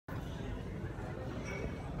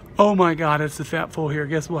Oh my God, it's the Fat Fool here.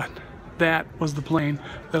 Guess what? That was the plane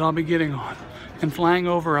that I'll be getting on and flying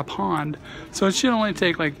over a pond. So it should only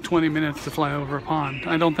take like 20 minutes to fly over a pond.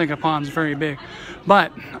 I don't think a pond's very big,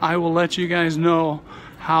 but I will let you guys know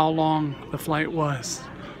how long the flight was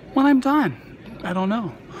when I'm done. I don't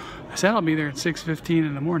know. I said I'll be there at 6:15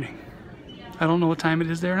 in the morning. I don't know what time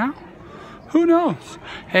it is there now. Who knows?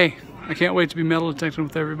 Hey, I can't wait to be metal detecting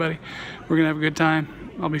with everybody. We're gonna have a good time.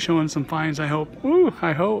 I'll be showing some finds, I hope. Ooh,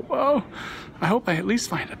 I hope. Oh, I hope I at least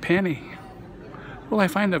find a penny. Will I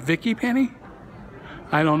find a Vicky penny?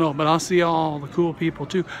 I don't know, but I'll see all the cool people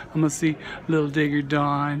too. I'm gonna see little Digger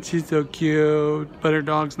Dawn. She's so cute, but her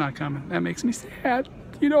dog's not coming. That makes me sad.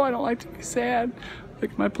 You know I don't like to be sad.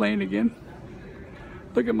 Look at my plane again.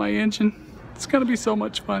 Look at my engine. It's gonna be so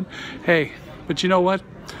much fun. Hey, but you know what?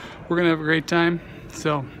 We're gonna have a great time.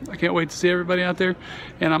 So I can't wait to see everybody out there.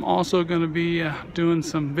 And I'm also gonna be doing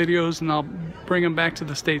some videos, and I'll bring them back to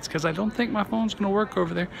the States because I don't think my phone's gonna work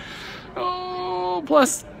over there. Oh,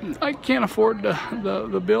 plus I can't afford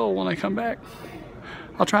the bill when I come back.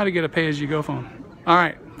 I'll try to get a pay-as-you-go phone. All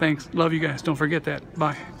right, thanks. Love you guys. Don't forget that.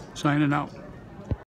 Bye. Signing out.